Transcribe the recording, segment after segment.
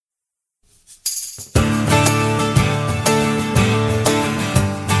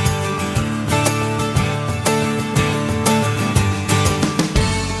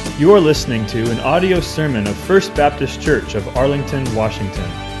You are listening to an audio sermon of First Baptist Church of Arlington, Washington.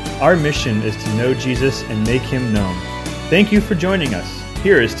 Our mission is to know Jesus and make Him known. Thank you for joining us.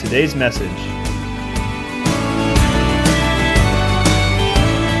 Here is today's message.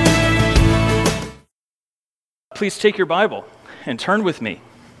 Please take your Bible and turn with me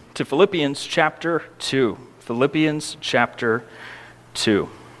to Philippians chapter 2. Philippians chapter 2.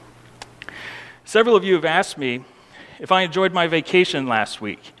 Several of you have asked me if I enjoyed my vacation last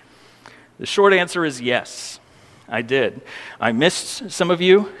week. The short answer is yes, I did. I missed some of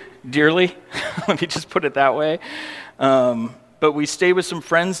you dearly, let me just put it that way. But we stayed with some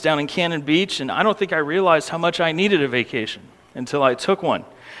friends down in Cannon Beach, and I don't think I realized how much I needed a vacation until I took one.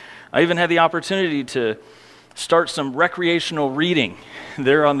 I even had the opportunity to start some recreational reading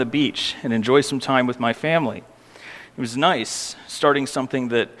there on the beach and enjoy some time with my family. It was nice starting something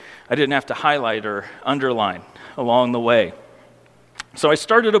that I didn't have to highlight or underline along the way. So I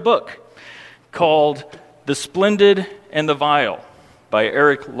started a book called The Splendid and the Vile by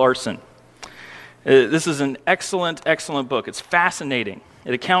Erik Larson. This is an excellent book. It's fascinating.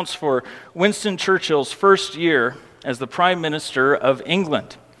 It accounts for Winston Churchill's first year as the Prime Minister of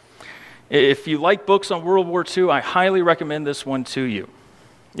England. If you like books on World War II, I highly recommend this one to you.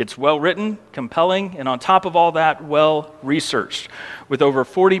 It's well-written, compelling, and on top of all that, well-researched, with over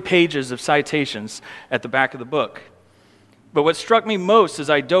 40 pages of citations at the back of the book. But what struck me most as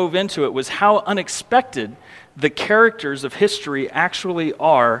I dove into it was how unexpected the characters of history actually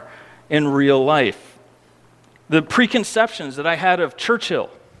are in real life. The preconceptions that I had of Churchill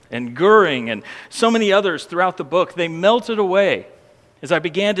and Goering and so many others throughout the book, they melted away as I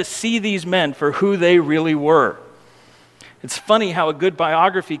began to see these men for who they really were. It's funny how a good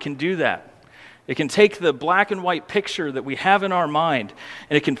biography can do that. It can take the black and white picture that we have in our mind,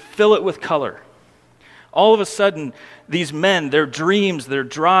 and it can fill it with color. All of a sudden, these men, their dreams, their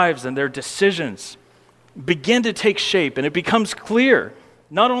drives, and their decisions begin to take shape, and it becomes clear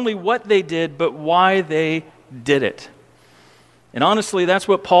not only what they did, but why they did it. And honestly, that's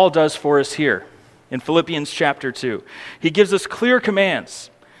what Paul does for us here in Philippians chapter 2. He gives us clear commands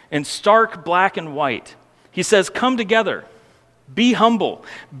in stark black and white. He says, come together, be humble,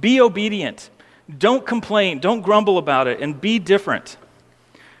 be obedient, don't complain, don't grumble about it, and be different.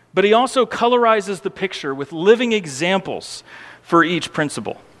 But he also colorizes the picture with living examples for each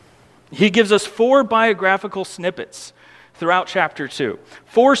principle. He gives us 4 biographical snippets throughout chapter 2,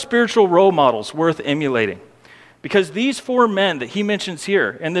 4 spiritual role models worth emulating. Because these 4 men that he mentions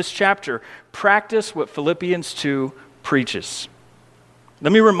here in this chapter practice what Philippians 2 preaches.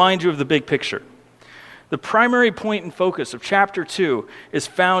 Let me remind you of the big picture. The primary point and focus of chapter 2 is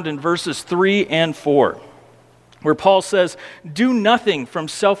found in verses 3 and 4. Where Paul says, do nothing from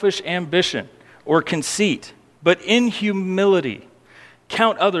selfish ambition or conceit, but in humility,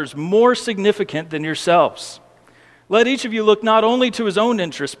 count others more significant than yourselves. Let each of you look not only to his own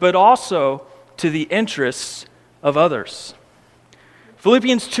interests, but also to the interests of others.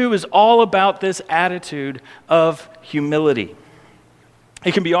 Philippians 2 is all about this attitude of humility.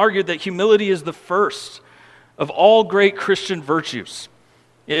 It can be argued that humility is the first of all great Christian virtues.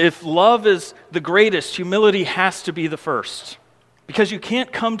 If love is the greatest, humility has to be the first, because you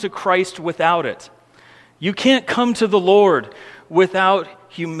can't come to Christ without it. You can't come to the Lord without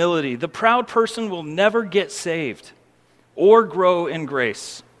humility. The proud person will never get saved or grow in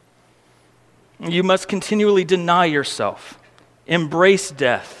grace. You must continually deny yourself, embrace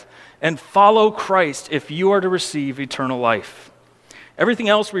death, and follow Christ if you are to receive eternal life. Everything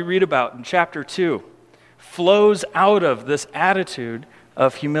else we read about in chapter 2 flows out of this attitude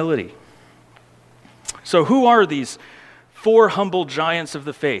of humility. So who are these 4 humble giants of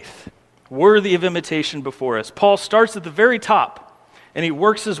the faith, worthy of imitation before us? Paul starts at the very top, and he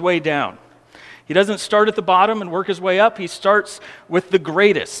works his way down. He doesn't start at the bottom and work his way up. He starts with the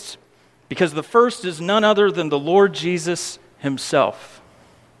greatest, because the first is none other than the Lord Jesus himself.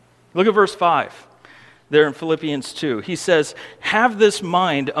 Look at verse 5 there in Philippians 2. He says, have this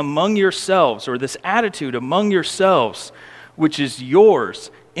mind among yourselves, or this attitude among yourselves, which is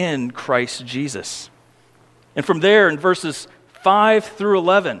yours in Christ Jesus. And from there, in verses 5 through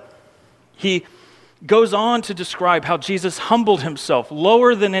 11, he goes on to describe how Jesus humbled himself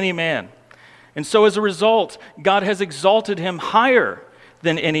lower than any man. And so as a result, God has exalted him higher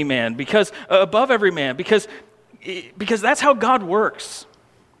than any man, because above every man, because that's how God works.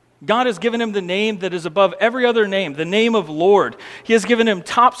 God has given him the name that is above every other name, the name of Lord. He has given him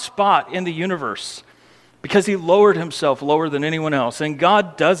top spot in the universe, because he lowered himself lower than anyone else. And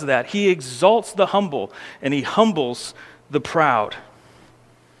God does that. He exalts the humble, and he humbles the proud.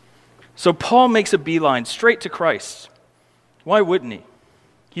 So Paul makes a beeline straight to Christ. Why wouldn't he?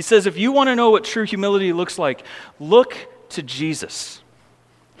 He says, if you want to know what true humility looks like, look to Jesus.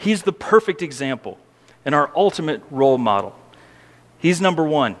 He's the perfect example and our ultimate role model. He's number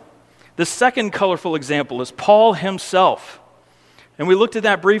one. The second colorful example is Paul himself. And we looked at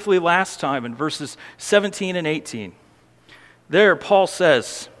that briefly last time in verses 17 and 18. There, Paul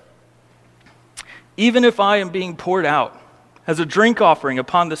says, even if I am being poured out as a drink offering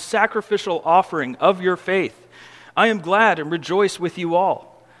upon the sacrificial offering of your faith, I am glad and rejoice with you all.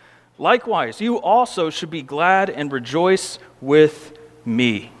 Likewise, you also should be glad and rejoice with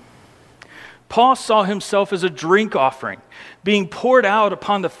me. Paul saw himself as a drink offering being poured out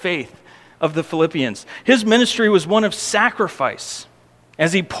upon the faith of the Philippians. His ministry was one of sacrifice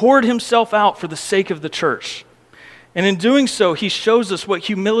as he poured himself out for the sake of the church. And in doing so, he shows us what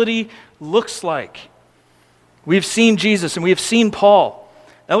humility looks like. We've seen Jesus and we have seen Paul.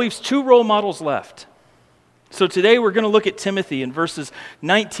 That leaves two role models left. So today we're going to look at Timothy in verses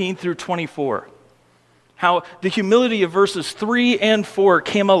 19 through 24. How the humility of verses 3 and 4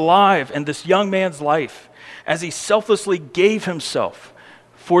 came alive in this young man's life as he selflessly gave himself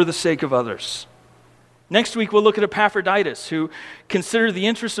for the sake of others. Next week we'll look at Epaphroditus, who considered the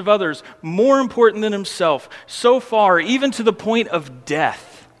interests of others more important than himself, so far, even to the point of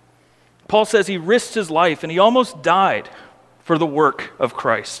death. Paul says he risked his life and he almost died for the work of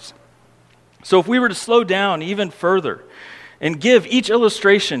Christ. So if we were to slow down even further and give each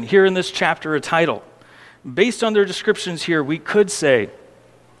illustration here in this chapter a title, based on their descriptions here, we could say,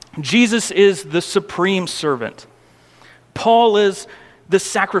 Jesus is the supreme servant. Paul is the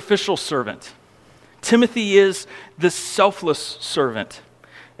sacrificial servant. Timothy is the selfless servant.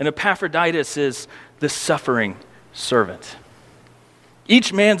 And Epaphroditus is the suffering servant.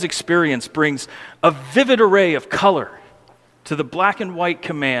 Each man's experience brings a vivid array of color to the black and white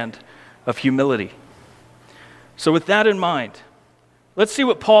command of humility. So with that in mind, let's see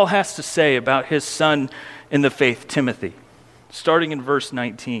what Paul has to say about his son in the faith, Timothy, starting in verse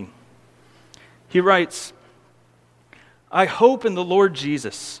 19. He writes, I hope in the Lord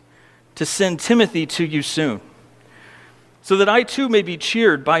Jesus to send Timothy to you soon, so that I too may be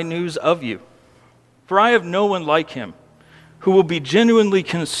cheered by news of you. For I have no one like him who will be genuinely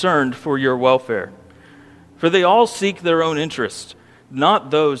concerned for your welfare. For they all seek their own interest,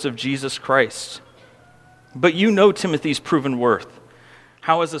 not those of Jesus Christ. But you know Timothy's proven worth,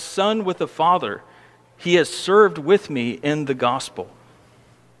 how as a son with a father, he has served with me in the gospel.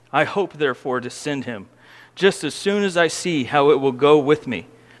 I hope, therefore, to send him, just as soon as I see how it will go with me.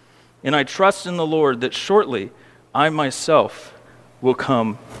 And I trust in the Lord that shortly I myself will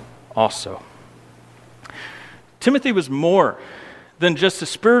come also. Timothy was more than just a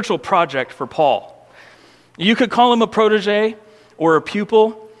spiritual project for Paul. You could call him a protege or a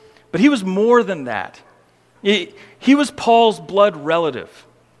pupil, but he was more than that. He was Paul's blood relative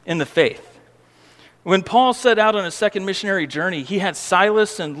in the faith. When Paul set out on a second missionary journey, he had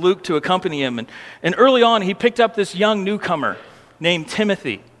Silas and Luke to accompany him. And early on, he picked up this young newcomer named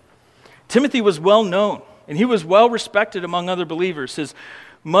Timothy. Timothy was well known, and he was well respected among other believers. His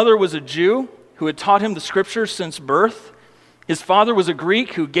mother was a Jew who had taught him the scriptures since birth. His father was a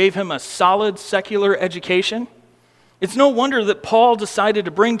Greek who gave him a solid secular education. It's no wonder that Paul decided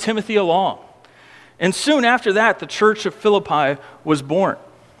to bring Timothy along. And soon after that, the church of Philippi was born.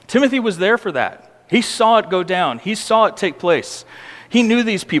 Timothy was there for that. He saw it go down. He saw it take place. He knew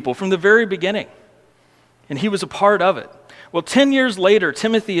these people from the very beginning, and he was a part of it. Well, 10 years later,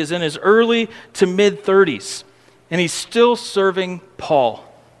 Timothy is in his early to mid-30s, and he's still serving Paul.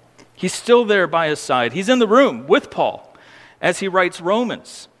 He's still there by his side. He's in the room with Paul as he writes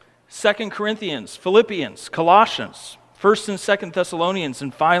Romans, 2 Corinthians, Philippians, Colossians, 1st and 2nd Thessalonians,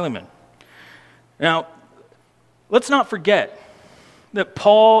 and Philemon. Now, let's not forget that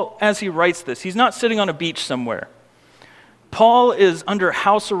Paul, as he writes this, he's not sitting on a beach somewhere. Paul is under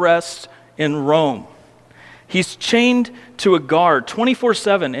house arrest in Rome. He's chained to a guard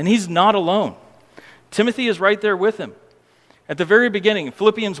 24/7, and he's not alone. Timothy is right there with him. At the very beginning,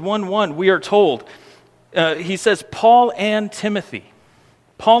 Philippians 1:1, we are told, he says, Paul and Timothy,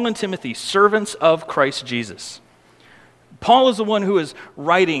 servants of Christ Jesus. Paul is the one who is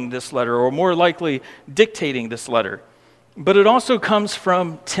writing this letter, or more likely dictating this letter. But it also comes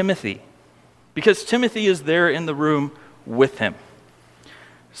from Timothy, because Timothy is there in the room with him.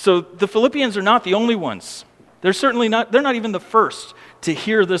 So the Philippians are not the only ones. They're not even the first to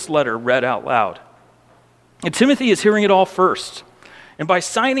hear this letter read out loud. And Timothy is hearing it all first. And by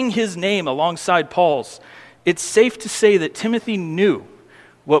signing his name alongside Paul's, it's safe to say that Timothy knew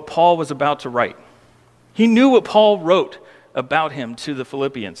what Paul was about to write. He knew what Paul wrote about him to the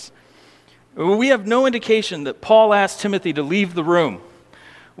Philippians. We have no indication that Paul asked Timothy to leave the room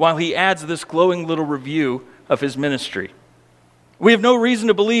while he adds this glowing little review of his ministry. We have no reason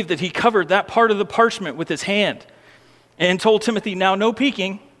to believe that he covered that part of the parchment with his hand and told Timothy, now no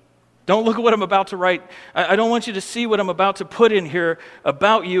peeking. Don't look at what I'm about to write. I don't want you to see what I'm about to put in here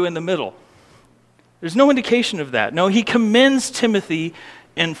about you in the middle. There's no indication of that. No, he commends Timothy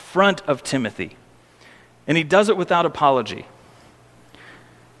in front of Timothy. And he does it without apology.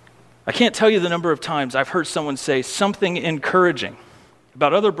 I can't tell you the number of times I've heard someone say something encouraging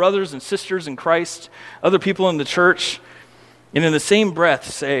about other brothers and sisters in Christ, other people in the church, and in the same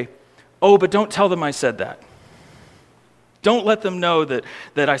breath say, oh, but don't tell them I said that. Don't let them know that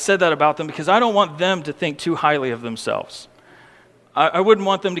I said that about them, because I don't want them to think too highly of themselves. I wouldn't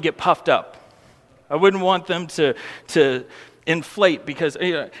want them to get puffed up. I wouldn't want them to inflate, because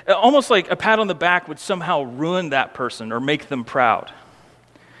almost like a pat on the back would somehow ruin that person or make them proud.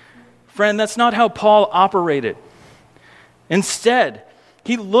 Friend, that's not how Paul operated. Instead,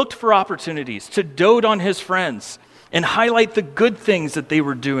 he looked for opportunities to dote on his friends and highlight the good things that they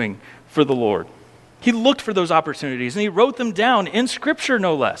were doing for the Lord. He looked for those opportunities, and he wrote them down in Scripture,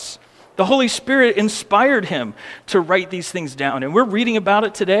 no less. The Holy Spirit inspired him to write these things down, and we're reading about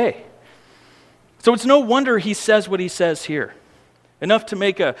it today. So it's no wonder he says what he says here, enough to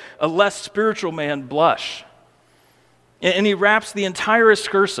make a less spiritual man blush. And he wraps the entire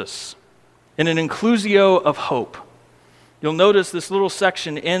excursus in an inclusio of hope. You'll notice this little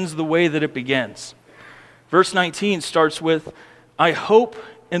section ends the way that it begins. Verse 19 starts with, I hope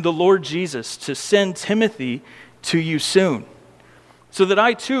in the Lord Jesus to send Timothy to you soon, so that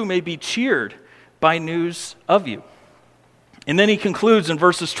I too may be cheered by news of you. And then he concludes in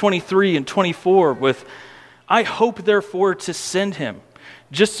verses 23 and 24 with, I hope therefore to send him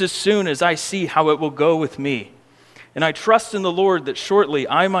just as soon as I see how it will go with me. And I trust in the Lord that shortly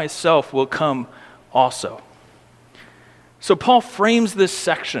I myself will come also. So Paul frames this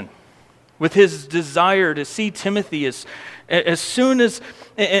section with his desire to see Timothy as soon as,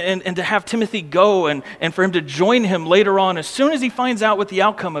 and to have Timothy go and for him to join him later on, as soon as he finds out what the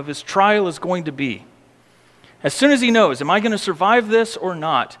outcome of his trial is going to be. As soon as he knows, am I going to survive this or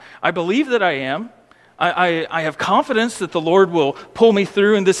not? I believe that I am. I have confidence that the Lord will pull me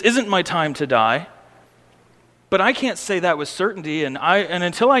through, and this isn't my time to die. But I can't say that with certainty, and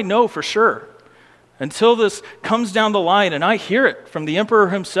until I know for sure, until this comes down the line and I hear it from the emperor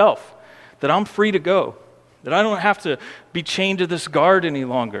himself, that I'm free to go, that I don't have to be chained to this guard any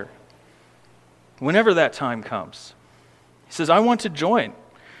longer. Whenever that time comes, he says, I want to join.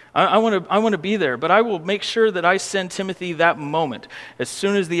 I want to be there, but I will make sure that I send Timothy that moment as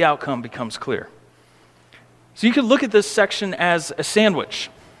soon as the outcome becomes clear. So you could look at this section as a sandwich.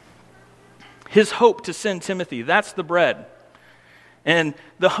 His hope to send Timothy, that's the bread. And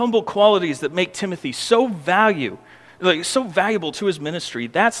the humble qualities that make Timothy so valuable to his ministry,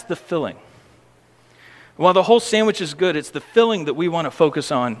 that's the filling. While the whole sandwich is good, it's the filling that we want to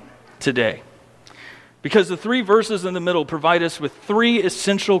focus on today. Because the 3 verses in the middle provide us with 3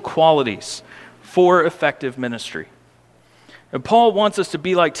 essential qualities for effective ministry. And Paul wants us to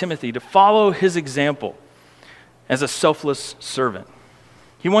be like Timothy, to follow his example as a selfless servant.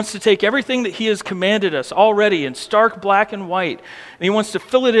 He wants to take everything that he has commanded us already in stark black and white, and he wants to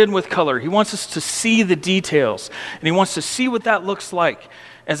fill it in with color. He wants us to see the details, and he wants to see what that looks like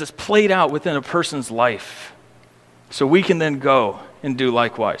as it's played out within a person's life, so we can then go and do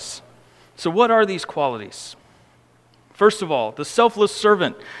likewise. So what are these qualities? First of all, the selfless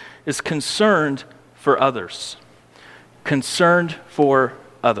servant is concerned for others. Concerned for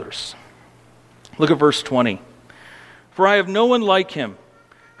others. Look at verse 20. For I have no one like him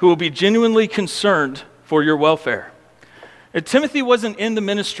who will be genuinely concerned for your welfare. And Timothy wasn't in the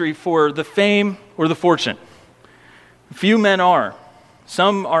ministry for the fame or the fortune. Few men are.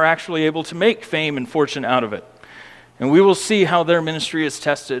 Some are actually able to make fame and fortune out of it. And we will see how their ministry is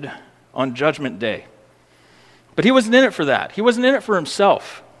tested on Judgment Day. But he wasn't in it for that. He wasn't in it for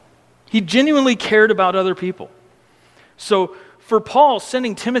himself. He genuinely cared about other people. So for Paul,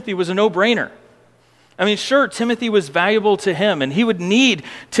 sending Timothy was a no-brainer. I mean, sure, Timothy was valuable to him, and he would need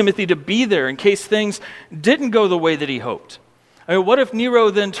Timothy to be there in case things didn't go the way that he hoped. I mean, what if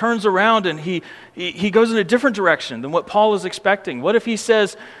Nero then turns around and he goes in a different direction than what Paul is expecting? What if he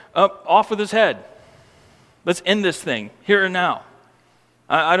says, off with his head? Let's end this thing here and now.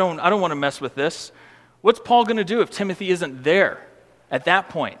 I don't want to mess with this. What's Paul going to do if Timothy isn't there at that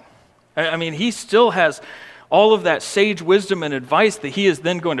point? I mean, he still has all of that sage wisdom and advice that he is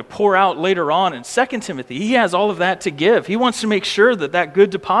then going to pour out later on in 2 Timothy. He has all of that to give. He wants to make sure that that good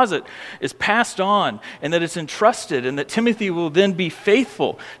deposit is passed on and that it's entrusted, and that Timothy will then be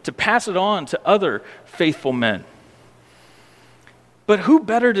faithful to pass it on to other faithful men. But who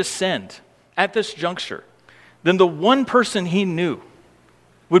better to send at this juncture than the one person he knew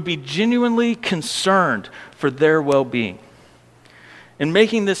would be genuinely concerned for their well-being? In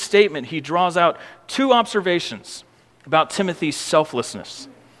making this statement, he draws out two observations about Timothy's selflessness.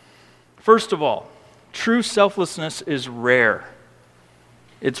 First of all, true selflessness is rare.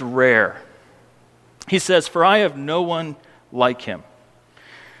 It's rare. He says, "For I have no one like him."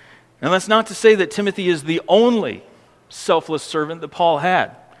 And that's not to say that Timothy is the only selfless servant that Paul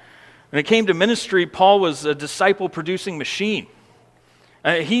had. When it came to ministry, Paul was a disciple-producing machine.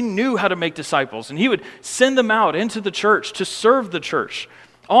 He knew how to make disciples, and he would send them out into the church to serve the church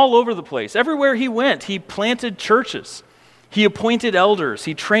all over the place. Everywhere he went, he planted churches. He appointed elders.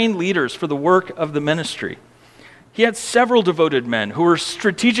 He trained leaders for the work of the ministry. He had several devoted men who were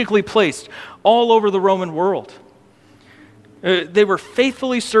strategically placed all over the Roman world. They were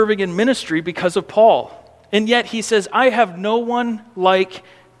faithfully serving in ministry because of Paul. And yet he says, "I have no one like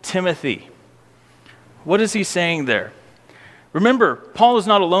Timothy." What is he saying there? Remember, Paul is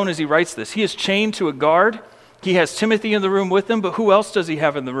not alone as he writes this. He is chained to a guard. He has Timothy in the room with him, but who else does he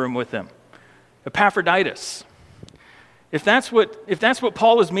have in the room with him? Epaphroditus. If that's what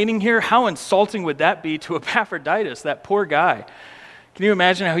Paul is meaning here, how insulting would that be to Epaphroditus, that poor guy? Can you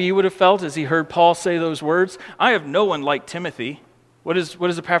imagine how he would have felt as he heard Paul say those words? "I have no one like Timothy." What is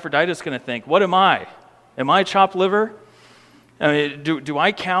Epaphroditus going to think? What am I? Am I chopped liver? I mean, do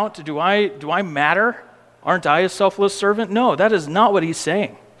I count? Do I matter? Aren't I a selfless servant? No, that is not what he's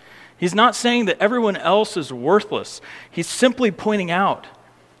saying. He's not saying that everyone else is worthless. He's simply pointing out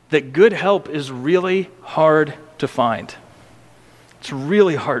that good help is really hard to find. It's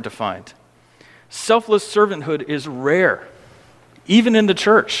really hard to find. Selfless servanthood is rare, even in the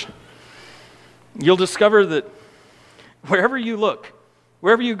church. You'll discover that wherever you look,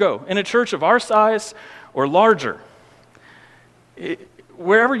 wherever you go, in a church of our size or larger,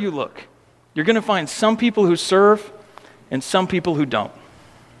 wherever you look, you're going to find some people who serve and some people who don't.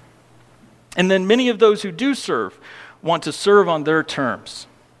 And then many of those who do serve want to serve on their terms,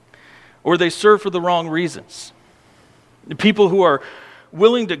 or they serve for the wrong reasons. The people who are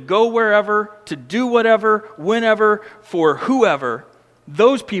willing to go wherever, to do whatever, whenever, for whoever,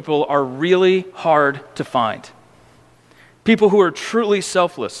 those people are really hard to find. People who are truly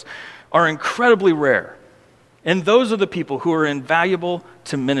selfless are incredibly rare. And those are the people who are invaluable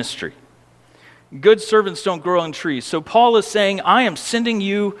to ministry. Good servants don't grow on trees. So Paul is saying, I am sending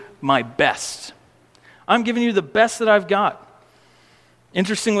you my best. I'm giving you the best that I've got.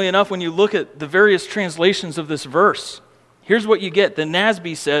 Interestingly enough, when you look at the various translations of this verse, here's what you get. The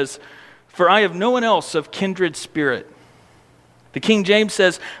NASB says, "For I have no one else of kindred spirit." The King James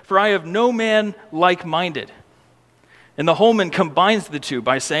says, "For I have no man like-minded." And the Holman combines the two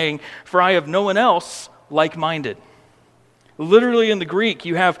by saying, "For I have no one else like-minded." Literally in the Greek,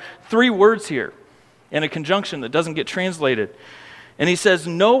 you have three words here in a conjunction that doesn't get translated. And he says,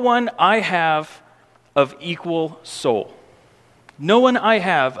 "No one I have of equal soul." No one I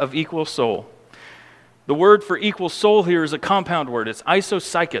have of equal soul. The word for equal soul here is a compound word. It's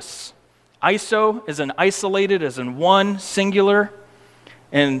isopsychos. Iso is in isolated, as in one, singular,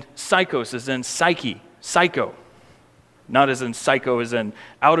 and psychos is in psyche, psycho. Not as in psycho as in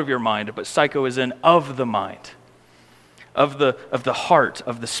out of your mind, but psycho as in of the mind, of the heart,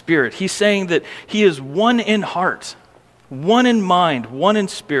 of the spirit. He's saying that he is one in heart, one in mind, one in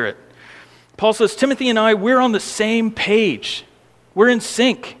spirit. Paul says, Timothy and I, we're on the same page. We're in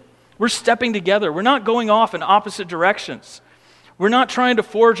sync. We're stepping together. We're not going off in opposite directions. We're not trying to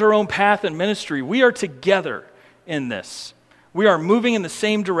forge our own path in ministry. We are together in this. We are moving in the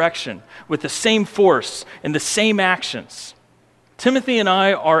same direction with the same force and the same actions. Timothy and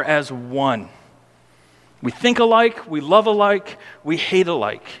I are as one. We think alike, we love alike, we hate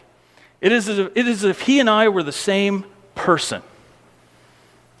alike. It is as if he and I were the same person.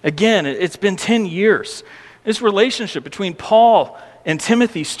 Again, it's been 10 years. This relationship between Paul and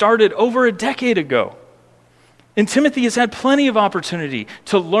Timothy started over a decade ago. And Timothy has had plenty of opportunity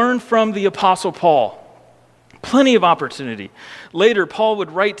to learn from the Apostle Paul. Plenty of opportunity. Later, Paul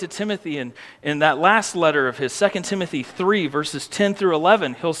would write to Timothy in that last letter of his, 2 Timothy 3, verses 10 through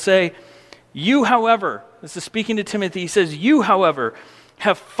 11. He'll say, "You, however," this is speaking to Timothy, he says, "You, however,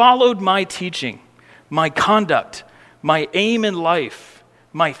 have followed my teaching, my conduct, my aim in life,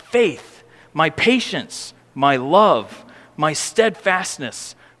 my faith, my patience, my love, my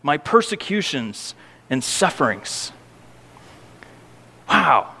steadfastness, my persecutions, and sufferings."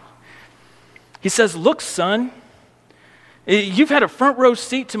 Wow. He says, "Look, son, you've had a front row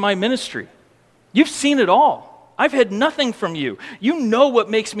seat to my ministry. You've seen it all. I've had nothing from you. You know what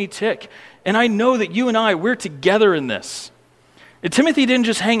makes me tick. And I know that you and I, we're together in this. And Timothy didn't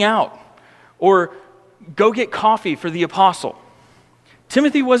just hang out or go get coffee for the apostle.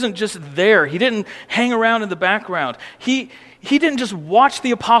 Timothy wasn't just there. He didn't hang around in the background. He didn't just watch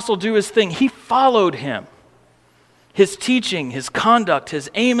the apostle do his thing. He followed him. His teaching, his conduct, his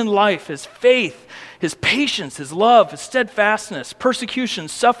aim in life, his faith, his patience, his love, his steadfastness, persecution,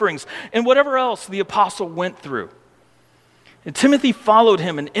 sufferings, and whatever else the apostle went through. And Timothy followed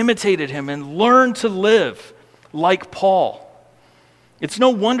him and imitated him and learned to live like Paul. It's no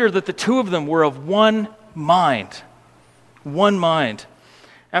wonder that the two of them were of one mind. One mind.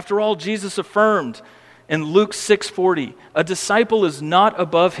 After all, Jesus affirmed in Luke 6:40, a disciple is not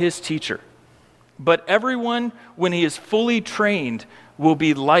above his teacher, but everyone, when he is fully trained, will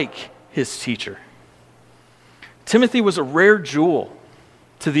be like his teacher. Timothy was a rare jewel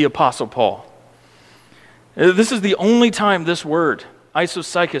to the Apostle Paul. This is the only time this word,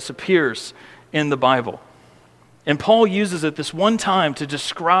 isopsychos, appears in the Bible. And Paul uses it this one time to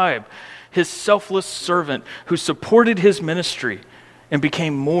describe his selfless servant who supported his ministry and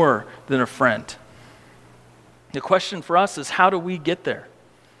became more than a friend. The question for us is, how do we get there?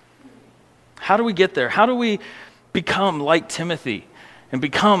 How do we get there? How do we become like Timothy and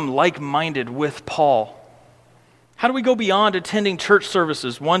become like-minded with Paul? How do we go beyond attending church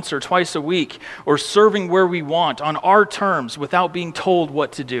services once or twice a week or serving where we want on our terms without being told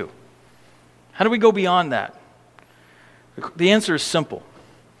what to do? How do we go beyond that? The answer is simple.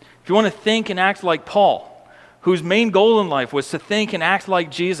 If you want to think and act like Paul, whose main goal in life was to think and act like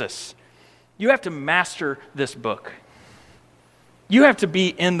Jesus, you have to master this book. You have to be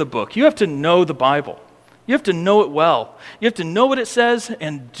in the book. You have to know the Bible. You have to know it well. You have to know what it says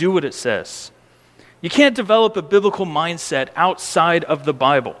and do what it says. You can't develop a biblical mindset outside of the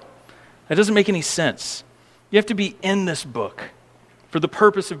Bible. That doesn't make any sense. You have to be in this book for the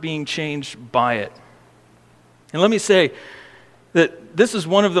purpose of being changed by it. And let me say that this is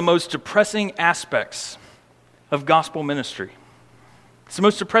one of the most depressing aspects of gospel ministry. It's the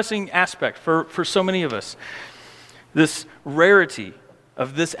most depressing aspect for so many of us. This rarity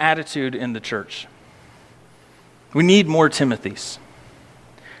of this attitude in the church. We need more Timothys.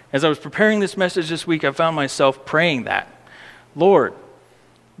 As I was preparing this message this week, I found myself praying that, Lord,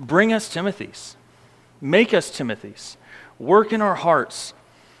 bring us Timothys. Make us Timothys. Work in our hearts.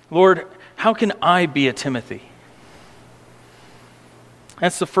 Lord, how can I be a Timothy?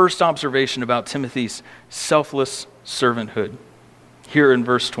 That's the first observation about Timothy's selfless servanthood, here in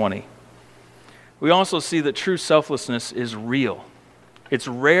verse 20. We also see that true selflessness is real. It's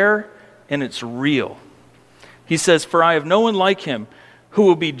rare and it's real. He says, "For I have no one like him who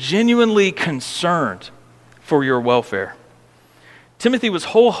will be genuinely concerned for your welfare." Timothy was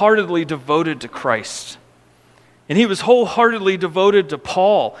wholeheartedly devoted to Christ. And he was wholeheartedly devoted to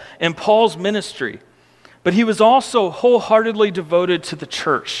Paul and Paul's ministry. But he was also wholeheartedly devoted to the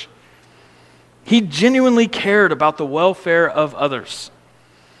church. He genuinely cared about the welfare of others.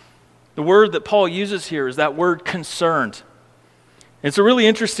 The word that Paul uses here is that word concerned. It's a really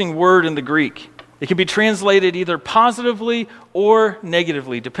interesting word in the Greek. It can be translated either positively or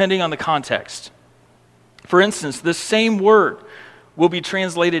negatively, depending on the context. For instance, this same word will be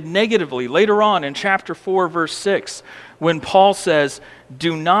translated negatively later on in chapter 4, verse 6, when Paul says,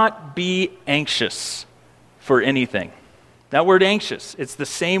 "Do not be anxious for anything." That word anxious, it's the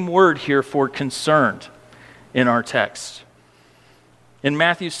same word here for concerned in our text. In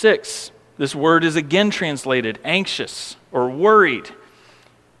Matthew 6, this word is again translated anxious or worried.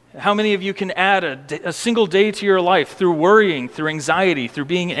 How many of you can add a single day to your life through worrying, through anxiety, through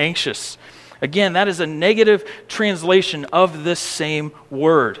being anxious? Again, that is a negative translation of this same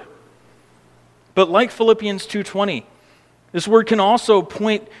word. But like Philippians 2:20, this word can also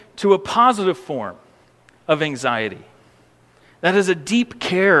point to a positive form of anxiety. That is a deep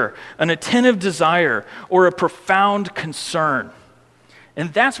care, an attentive desire, or a profound concern.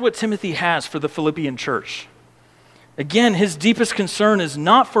 And that's what Timothy has for the Philippian church. Again, his deepest concern is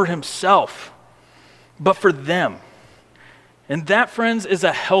not for himself, but for them. And that, friends, is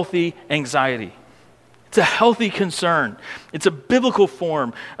a healthy anxiety. It's a healthy concern. It's a biblical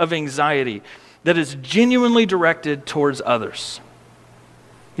form of anxiety that is genuinely directed towards others.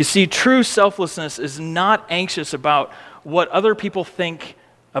 You see, true selflessness is not anxious about what other people think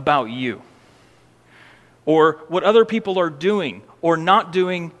about you, or what other people are doing or not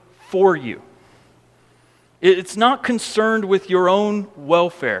doing for you. It's not concerned with your own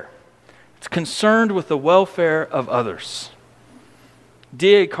welfare. It's concerned with the welfare of others.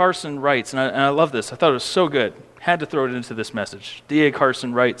 D.A. Carson writes, and I love this, I thought it was so good, had to throw it into this message. D.A.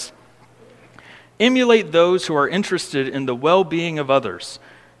 Carson writes, "Emulate those who are interested in the well-being of others,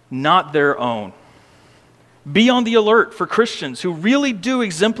 not their own. Be on the alert for Christians who really do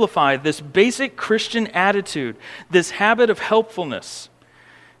exemplify this basic Christian attitude, this habit of helpfulness.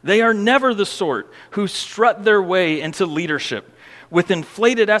 They are never the sort who strut their way into leadership with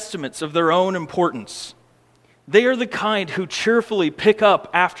inflated estimates of their own importance. They are the kind who cheerfully pick up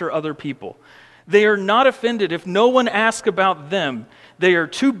after other people. They are not offended if no one asks about them. They are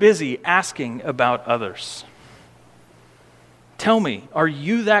too busy asking about others. Tell me, are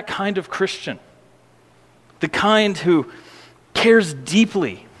you that kind of Christian? The kind who cares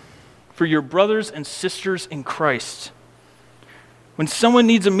deeply for your brothers and sisters in Christ? When someone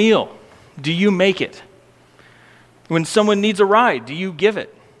needs a meal, do you make it? When someone needs a ride, do you give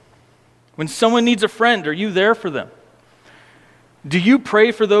it? When someone needs a friend, are you there for them? Do you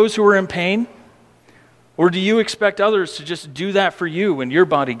pray for those who are in pain? Or do you expect others to just do that for you when your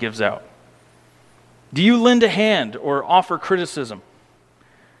body gives out? Do you lend a hand or offer criticism?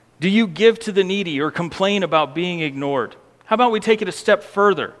 Do you give to the needy or complain about being ignored? How about we take it a step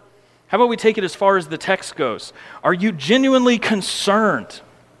further? How about we take it as far as the text goes? Are you genuinely concerned?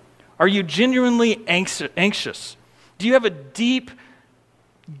 Are you genuinely anxious? Do you have a deep,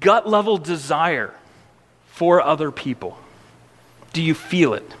 gut-level desire for other people? Do you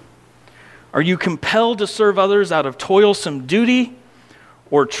feel it? Are you compelled to serve others out of toilsome duty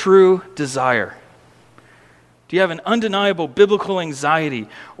or true desire? Do you have an undeniable biblical anxiety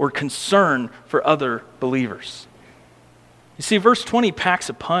or concern for other believers? You see, verse 20 packs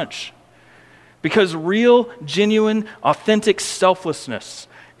a punch because real, genuine, authentic selflessness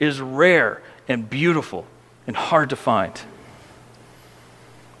is rare and beautiful and hard to find.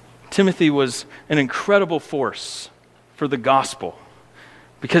 Timothy was an incredible force for the gospel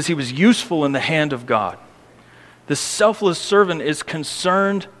because he was useful in the hand of God. The selfless servant is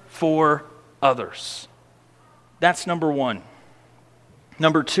concerned for others. That's number one.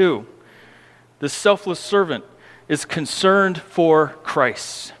 Number two, the selfless servant is concerned for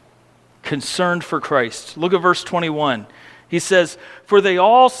Christ. Concerned for Christ. Look at verse 21. He says, "For they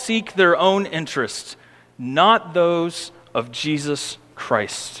all seek their own interests, not those of Jesus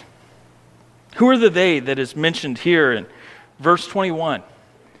Christ." Who are the they that is mentioned here in verse 21?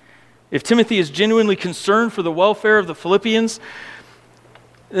 If Timothy is genuinely concerned for the welfare of the Philippians,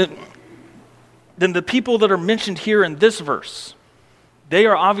 then the people that are mentioned here in this verse, they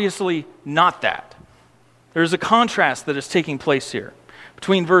are obviously not that. There's a contrast that is taking place here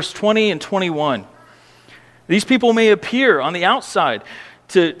between verse 20 and 21. These people may appear on the outside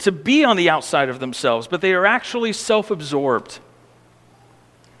to be on the outside of themselves, but they are actually self-absorbed.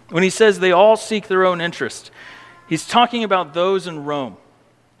 When he says they all seek their own interest, he's talking about those in Rome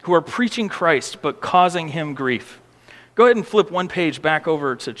who are preaching Christ but causing him grief. Go ahead and flip one page back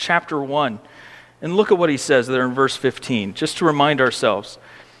over to chapter 1 and look at what he says there in verse 15, just to remind ourselves.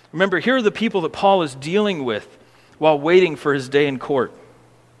 Remember, here are the people that Paul is dealing with while waiting for his day in court.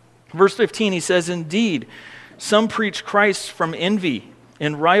 Verse 15, he says, "Indeed, some preach Christ from envy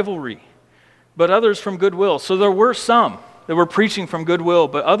and rivalry, but others from goodwill." So there were some that were preaching from goodwill,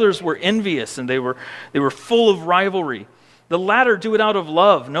 but others were envious and they were full of rivalry. "The latter do it out of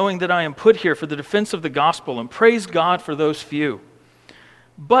love, knowing that I am put here for the defense of the gospel, and praise God for those few.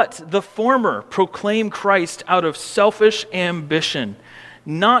 But the former proclaim Christ out of selfish ambition,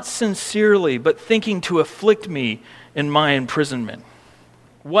 not sincerely, but thinking to afflict me in my imprisonment.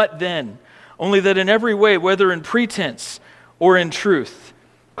 What then? Only that in every way, whether in pretense or in truth,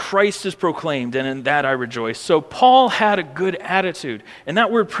 Christ is proclaimed, and in that I rejoice." So Paul had a good attitude. And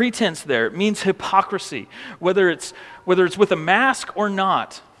that word pretense there, it means hypocrisy. Whether it's with a mask or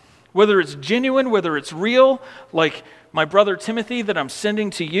not, whether it's genuine, whether it's real, like my brother Timothy that I'm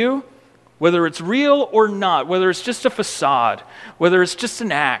sending to you, whether it's real or not, whether it's just a facade, whether it's just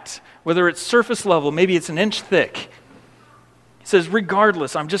an act, whether it's surface level, maybe it's an inch thick. He says,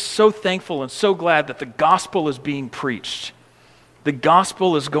 regardless, I'm just so thankful and so glad that the gospel is being preached. The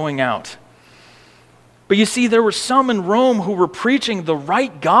gospel is going out. But you see, there were some in Rome who were preaching the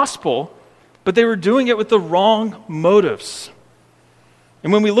right gospel, but they were doing it with the wrong motives.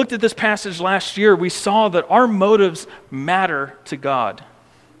 And when we looked at this passage last year, we saw that our motives matter to God.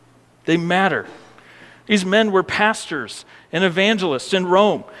 They matter. These men were pastors and evangelists in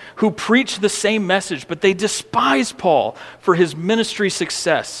Rome who preached the same message, but they despised Paul for his ministry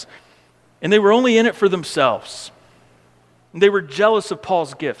success. And they were only in it for themselves. And they were jealous of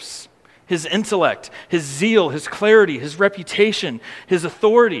Paul's gifts, his intellect, his zeal, his clarity, his reputation, his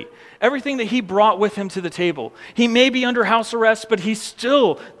authority, everything that he brought with him to the table. He may be under house arrest, but he's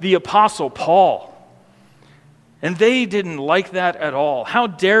still the apostle Paul. And they didn't like that at all. How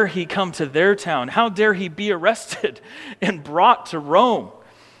dare he come to their town? How dare he be arrested and brought to Rome?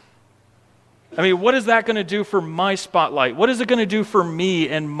 I mean, what is that going to do for my spotlight? What is it going to do for me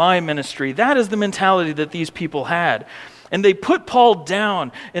and my ministry? That is the mentality that these people had. And they put Paul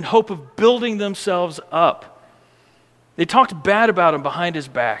down in hope of building themselves up. They talked bad about him behind his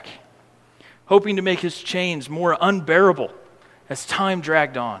back, hoping to make his chains more unbearable as time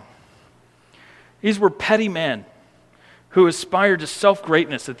dragged on. These were petty men who aspired to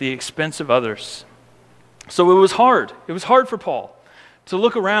self-greatness at the expense of others. So it was hard. It was hard for Paul to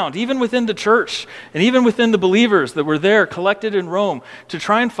look around, even within the church and even within the believers that were there collected in Rome, to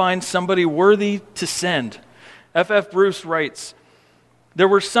try and find somebody worthy to send. F.F. Bruce writes, "There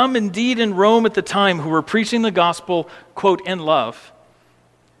were some indeed in Rome at the time who were preaching the gospel, quote, in love.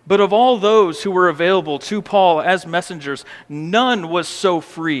 But of all those who were available to Paul as messengers, none was so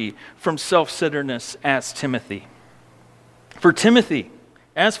free from self-centeredness as Timothy. For Timothy,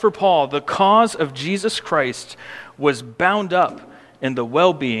 as for Paul, the cause of Jesus Christ was bound up in the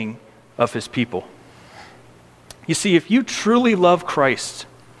well-being of his people." You see, if you truly love Christ,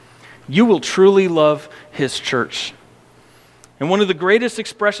 you will truly love his church. And one of the greatest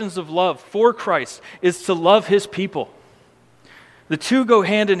expressions of love for Christ is to love his people. The two go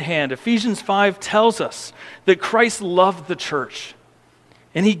hand in hand. Ephesians 5 tells us that Christ loved the church,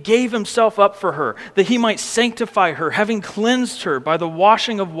 and he gave himself up for her, that he might sanctify her, having cleansed her by the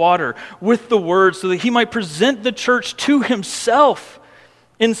washing of water with the word, so that he might present the church to himself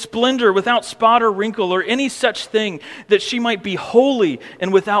in splendor, without spot or wrinkle or any such thing, that she might be holy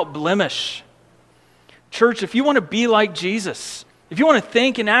and without blemish. Church, if you want to be like Jesus, if you want to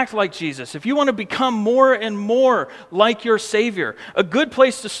think and act like Jesus, if you want to become more and more like your Savior, a good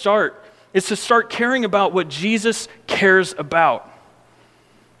place to start is to start caring about what Jesus cares about.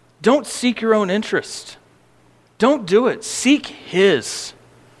 Don't seek your own interest. Don't do it. Seek his.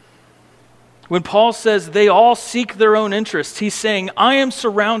 When Paul says they all seek their own interests, he's saying, I am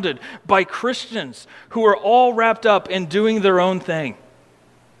surrounded by Christians who are all wrapped up in doing their own thing.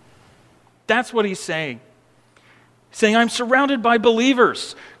 That's what he's saying. He's saying, I'm surrounded by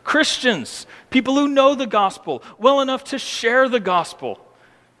believers, Christians, people who know the gospel well enough to share the gospel.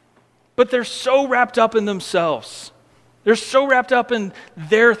 But they're so wrapped up in themselves. They're so wrapped up in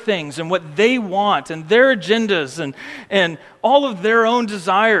their things and what they want and their agendas and all of their own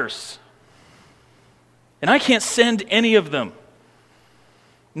desires. And I can't send any of them.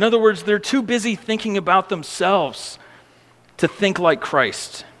 In other words, they're too busy thinking about themselves to think like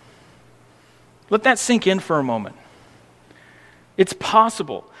Christ. Let that sink in for a moment. It's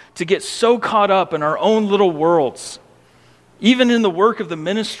possible to get so caught up in our own little worlds, even in the work of the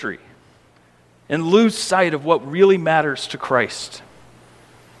ministry, and lose sight of what really matters to Christ.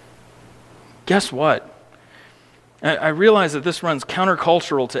 Guess what? I realize that this runs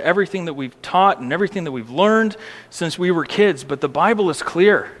countercultural to everything that we've taught and everything that we've learned since we were kids, but the Bible is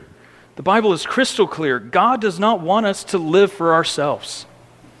clear. The Bible is crystal clear. God does not want us to live for ourselves.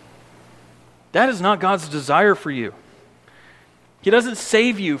 That is not God's desire for you. He doesn't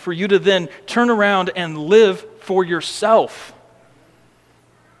save you for you to then turn around and live for yourself.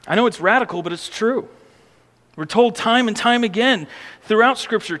 I know it's radical, but it's true. We're told time and time again throughout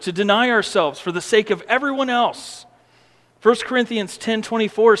Scripture to deny ourselves for the sake of everyone else. 1 Corinthians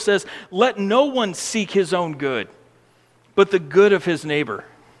 10:24 says, let no one seek his own good, but the good of his neighbor.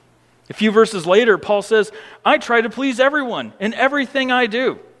 A few verses later, Paul says, I try to please everyone in everything I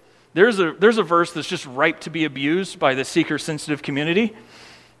do. There's a verse that's just ripe to be abused by the seeker-sensitive community.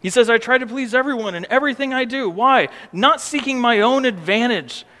 He says, I try to please everyone in everything I do. Why? Not seeking my own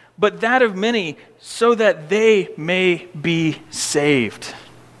advantage, but that of many, so that they may be saved.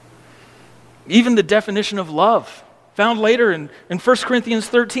 Even the definition of love, found later in 1 Corinthians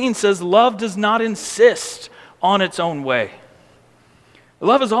 13, says love does not insist on its own way.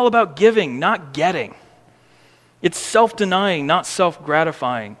 Love is all about giving, not getting. It's self-denying, not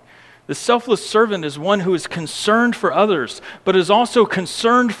self-gratifying. The selfless servant is one who is concerned for others, but is also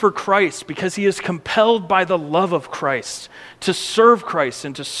concerned for Christ because he is compelled by the love of Christ to serve Christ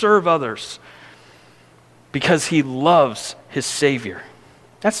and to serve others because he loves his Savior.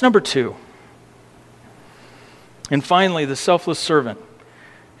 That's number 2. And finally, the selfless servant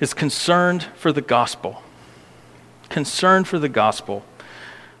is concerned for the gospel. Concerned for the gospel.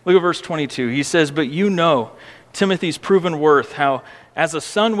 Look at verse 22. He says, but you know Timothy's proven worth, how as a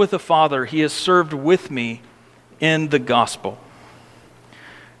son with a father, he has served with me in the gospel.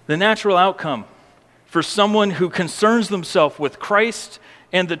 The natural outcome for someone who concerns themselves with Christ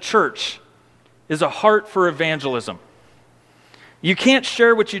and the church is a heart for evangelism. You can't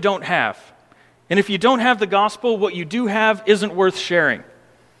share what you don't have. And if you don't have the gospel, what you do have isn't worth sharing.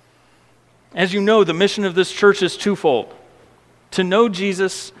 As you know, the mission of this church is twofold: to know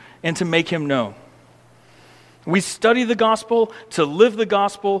Jesus and to make him known. We study the gospel, to live the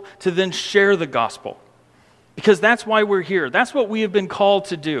gospel, to then share the gospel. Because that's why we're here. That's what we have been called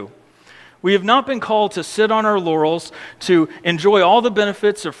to do. We have not been called to sit on our laurels, to enjoy all the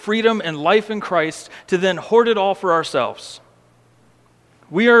benefits of freedom and life in Christ, to then hoard it all for ourselves.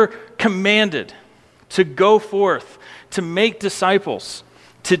 We are commanded to go forth, to make disciples,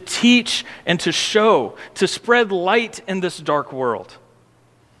 to teach and to show, to spread light in this dark world.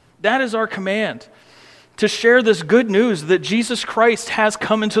 That is our command, to share this good news that Jesus Christ has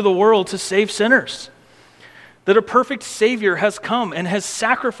come into the world to save sinners, that a perfect Savior has come and has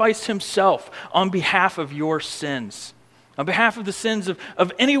sacrificed himself on behalf of your sins, on behalf of the sins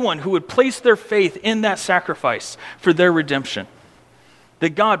of anyone who would place their faith in that sacrifice for their redemption,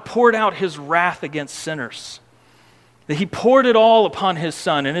 that God poured out his wrath against sinners, that he poured it all upon his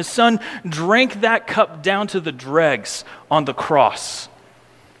Son, and his Son drank that cup down to the dregs on the cross.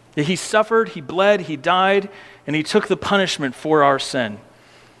 That he suffered, he bled, he died, and he took the punishment for our sin.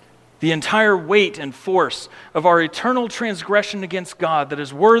 The entire weight and force of our eternal transgression against God that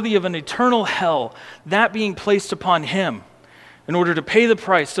is worthy of an eternal hell, that being placed upon him in order to pay the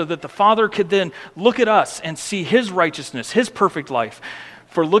price so that the Father could then look at us and see his righteousness, his perfect life,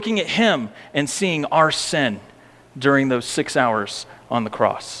 for looking at him and seeing our sin during those 6 hours on the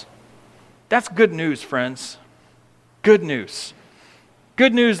cross. That's good news, friends. Good news.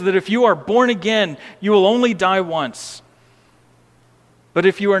 Good news that if you are born again, you will only die once. But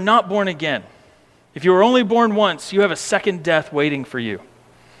if you are not born again, if you are only born once, you have a second death waiting for you.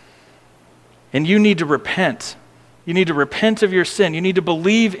 And you need to repent. You need to repent of your sin. You need to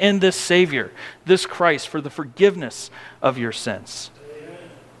believe in this Savior, this Christ, for the forgiveness of your sins.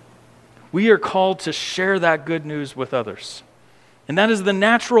 We are called to share that good news with others. And that is the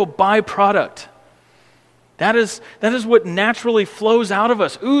natural byproduct. That is what naturally flows out of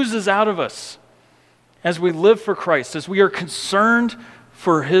us, oozes out of us as we live for Christ, as we are concerned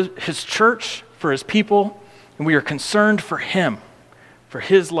for his church, for his people, and we are concerned for him, for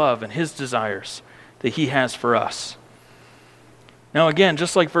his love and his desires that he has for us. Now again,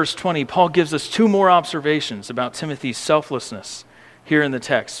 just like verse 20, Paul gives us two more observations about Timothy's selflessness here in the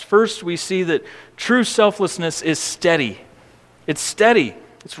text. First, we see that true selflessness is steady. It's steady.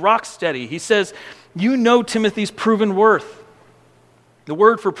 It's rock steady. He says, you know Timothy's proven worth. The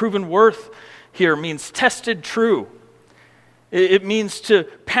word for proven worth here means tested true. It means to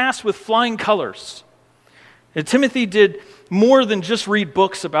pass with flying colors. And Timothy did more than just read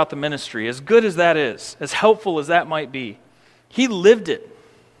books about the ministry, as good as that is, as helpful as that might be. He lived it.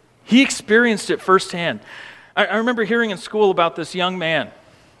 He experienced it firsthand. I remember hearing in school about this young man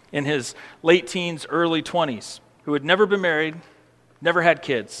in his late teens, early 20s, who had never been married, never had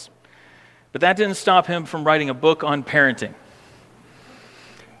kids. But that didn't stop him from writing a book on parenting.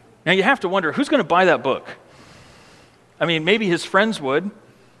 Now you have to wonder, who's going to buy that book? I mean, maybe his friends would,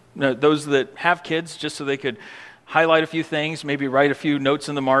 those that have kids, just so they could highlight a few things, maybe write a few notes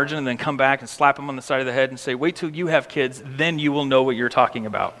in the margin, and then come back and slap them on the side of the head and say, wait till you have kids, then you will know what you're talking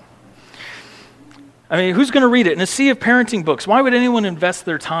about. I mean, who's going to read it? In a sea of parenting books, why would anyone invest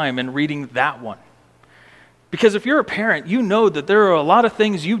their time in reading that one? Because if you're a parent, you know that there are a lot of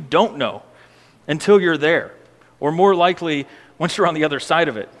things you don't know until you're there, or more likely, once you're on the other side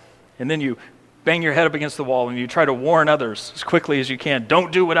of it, and then you bang your head up against the wall and you try to warn others as quickly as you can,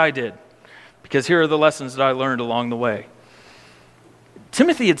 don't do what I did, because here are the lessons that I learned along the way.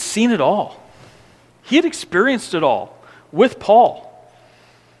 Timothy had seen it all. He had experienced it all with Paul.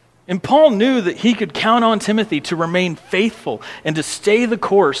 And Paul knew that he could count on Timothy to remain faithful and to stay the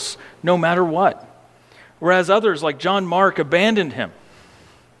course no matter what. Whereas others like John Mark abandoned him.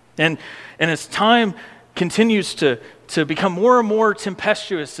 And as time continues to become more and more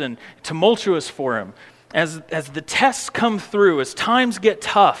tempestuous and tumultuous for him, as the tests come through, as times get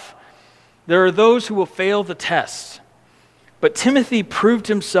tough, there are those who will fail the test. But Timothy proved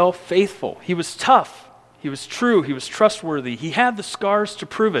himself faithful. He was tough. He was true. He was trustworthy. He had the scars to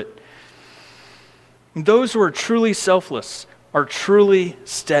prove it. And those who are truly selfless are truly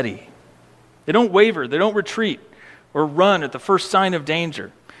steady. They don't waver. They don't retreat or run at the first sign of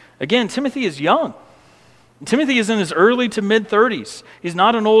danger. Again, Timothy is young. Timothy is in his early to mid-30s. He's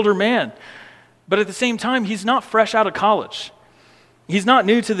not an older man. But at the same time, he's not fresh out of college. He's not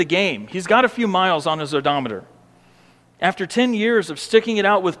new to the game. He's got a few miles on his odometer. After 10 years of sticking it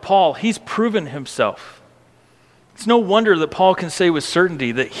out with Paul, he's proven himself. It's no wonder that Paul can say with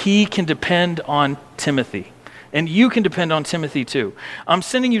certainty that he can depend on Timothy. And you can depend on Timothy too. I'm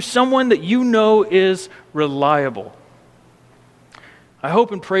sending you someone that you know is reliable. I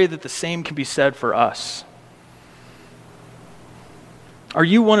hope and pray that the same can be said for us. Are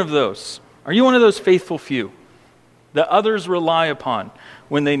you one of those? Are you one of those faithful few that others rely upon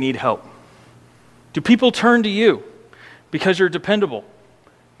when they need help? Do people turn to you because you're dependable,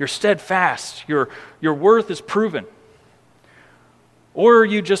 you're steadfast, your worth is proven? Or are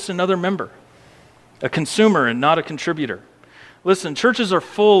you just another member, a consumer and not a contributor? Listen, churches are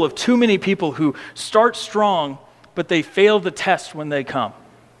full of too many people who start strong, but they fail the test when they come.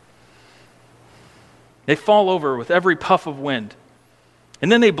 They fall over with every puff of wind,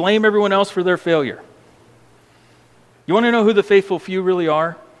 and then they blame everyone else for their failure. You want to know who the faithful few really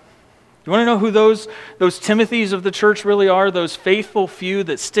are? You want to know who those Timothys of the church really are? Those faithful few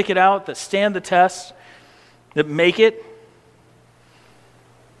that stick it out, that stand the test, that make it?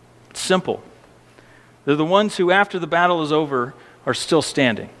 It's simple. They're the ones who, after the battle is over, are still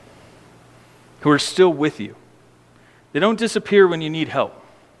standing, who are still with you. They don't disappear when you need help.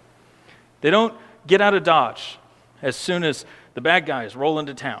 They don't get out of Dodge as soon as the bad guys roll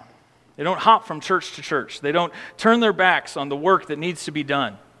into town. They don't hop from church to church. They don't turn their backs on the work that needs to be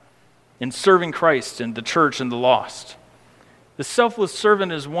done in serving Christ and the church and the lost. The selfless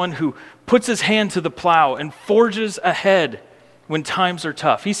servant is one who puts his hand to the plow and forges ahead when times are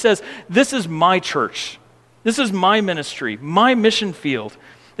tough. He says, this is my church. This is my ministry, my mission field.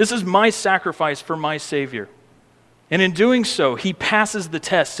 This is my sacrifice for my Savior. And in doing so, he passes the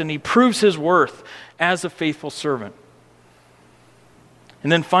test and he proves his worth as a faithful servant.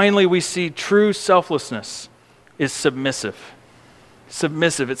 And then finally, we see true selflessness is submissive.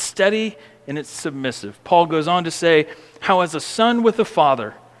 Submissive. It's steady and it's submissive. Paul goes on to say, how as a son with a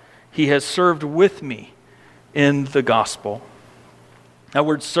father, he has served with me in the gospel. That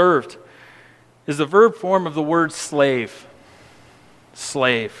word served is the verb form of the word slave.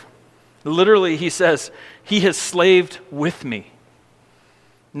 Slave. Literally, he says, he has slaved with me.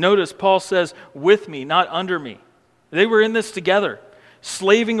 Notice Paul says, with me, not under me. They were in this together,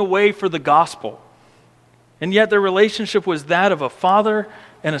 slaving away for the gospel. And yet their relationship was that of a father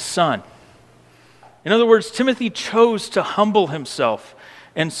and a son. In other words, Timothy chose to humble himself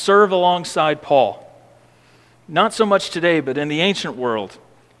and serve alongside Paul. Not so much today, but in the ancient world,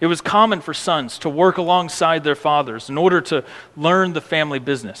 it was common for sons to work alongside their fathers in order to learn the family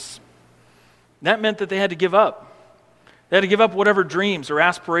business. That meant that they had to give up. They had to give up whatever dreams or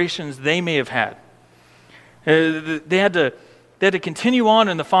aspirations they may have had. They had to continue on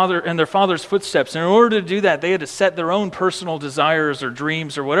in their father's footsteps. And in order to do that, they had to set their own personal desires or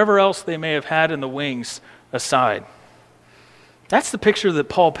dreams or whatever else they may have had in the wings aside. That's the picture that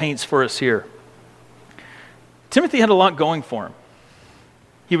Paul paints for us here. Timothy had a lot going for him.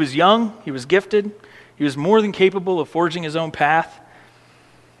 He was young, he was gifted, he was more than capable of forging his own path.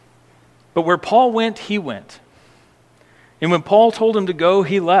 But where Paul went, he went. And when Paul told him to go,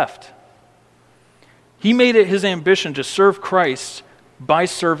 he left. He made it his ambition to serve Christ by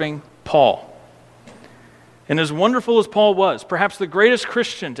serving Paul. And as wonderful as Paul was, perhaps the greatest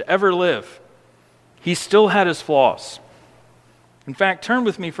Christian to ever live, he still had his flaws. In fact, turn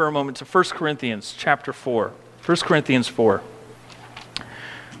with me for a moment to 1 Corinthians chapter 4. 1 Corinthians 4.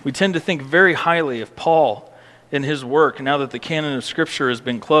 We tend to think very highly of Paul and his work now that the canon of Scripture has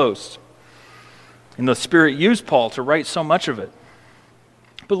been closed. And the Spirit used Paul to write so much of it.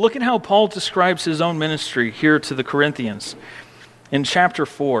 But look at how Paul describes his own ministry here to the Corinthians in chapter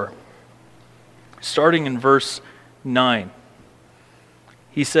 4, starting in verse 9.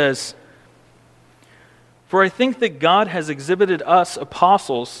 He says, "For I think that God has exhibited us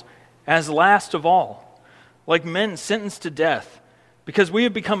apostles as last of all, like men sentenced to death, because we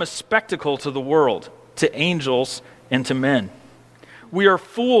have become a spectacle to the world, to angels, and to men. We are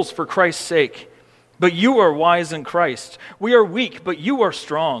fools for Christ's sake, but you are wise in Christ. We are weak, but you are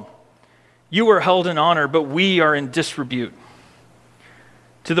strong. You are held in honor, but we are in disrepute.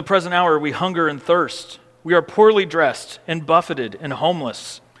 To the present hour we hunger and thirst. We are poorly dressed and buffeted and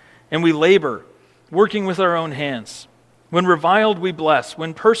homeless, and we labor, working with our own hands. When reviled, we bless.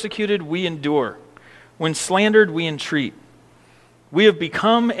 When persecuted, we endure. When slandered, we entreat. We have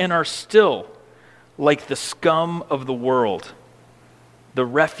become and are still like the scum of the world, the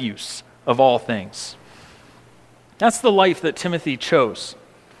refuse of all things." That's the life that Timothy chose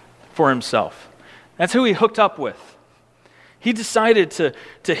for himself. That's who he hooked up with. He decided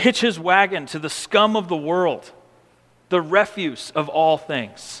to hitch his wagon to the scum of the world, the refuse of all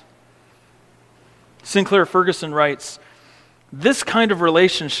things. Sinclair Ferguson writes, "This kind of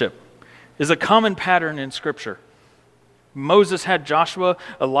relationship is a common pattern in Scripture. Moses had Joshua,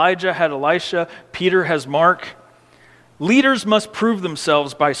 Elijah had Elisha, Peter has Mark. Leaders must prove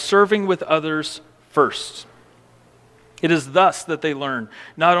themselves by serving with others first. It is thus that they learn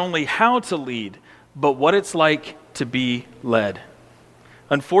not only how to lead, but what it's like to be led."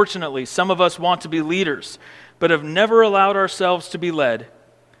 Unfortunately, some of us want to be leaders, but have never allowed ourselves to be led.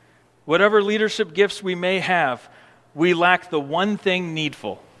 Whatever leadership gifts we may have, we lack the one thing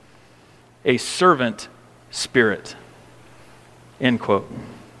needful, a servant spirit. End quote.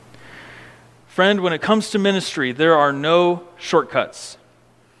 Friend, when it comes to ministry, there are no shortcuts.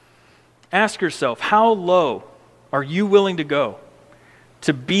 Ask yourself, how low are you willing to go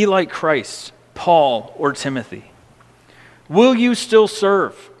to be like Christ, Paul, or Timothy? Will you still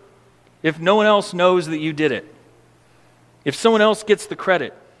serve if no one else knows that you did it? If someone else gets the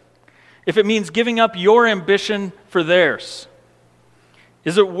credit? If it means giving up your ambition for theirs?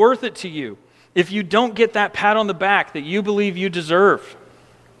 Is it worth it to you if you don't get that pat on the back that you believe you deserve?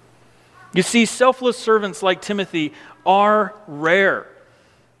 You see, selfless servants like Timothy are rare.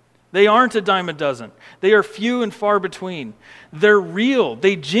 They aren't a dime a dozen. They are few and far between. They're real.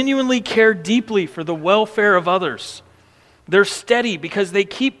 They genuinely care deeply for the welfare of others. They're steady because they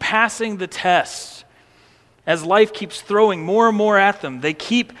keep passing the test. As life keeps throwing more and more at them, they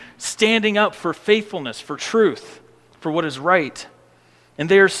keep standing up for faithfulness, for truth, for what is right. And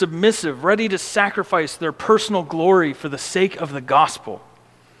they are submissive, ready to sacrifice their personal glory for the sake of the gospel.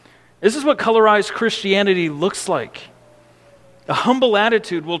 This is what colorized Christianity looks like. A humble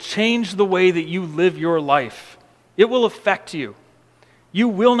attitude will change the way that you live your life. It will affect you. You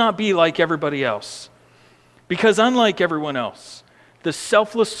will not be like everybody else. Because unlike everyone else, the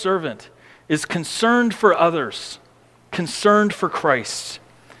selfless servant is concerned for others, concerned for Christ,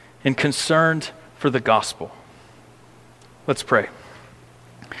 and concerned for the gospel. Let's pray.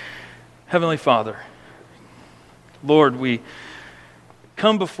 Heavenly Father, Lord, we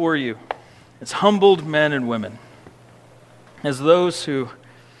come before you as humbled men and women, as those who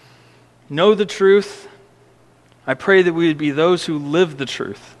know the truth. I pray that we would be those who live the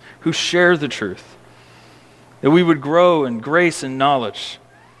truth, who share the truth, that we would grow in grace and knowledge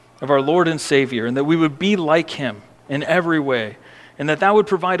of our Lord and Savior, and that we would be like him in every way, and that would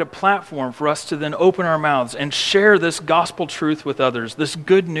provide a platform for us to then open our mouths and share this gospel truth with others, this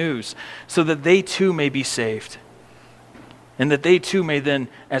good news, so that they too may be saved. And that they too may then,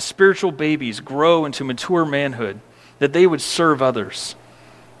 as spiritual babies, grow into mature manhood, that they would serve others,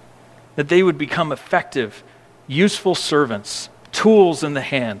 that they would become effective, useful servants, tools in the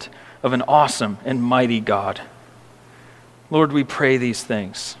hand of an awesome and mighty God. Lord, we pray these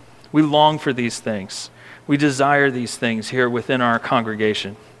things. We long for these things. We desire these things here within our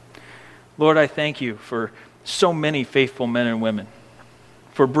congregation. Lord, I thank you for so many faithful men and women,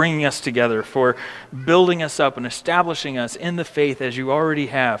 for bringing us together, for building us up and establishing us in the faith as you already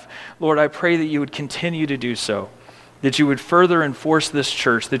have. Lord, I pray that you would continue to do so, that you would further enforce this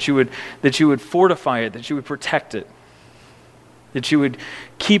church, that you would fortify it, that you would protect it, that you would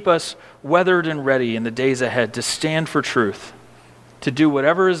keep us weathered and ready in the days ahead to stand for truth, to do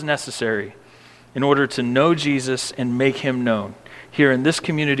whatever is necessary in order to know Jesus and make him known here in this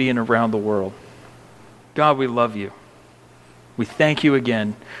community and around the world. God, we love you. We thank you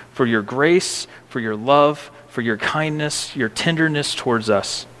again for your grace, for your love, for your kindness, your tenderness towards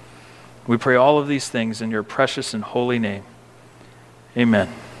us. We pray all of these things in your precious and holy name. Amen.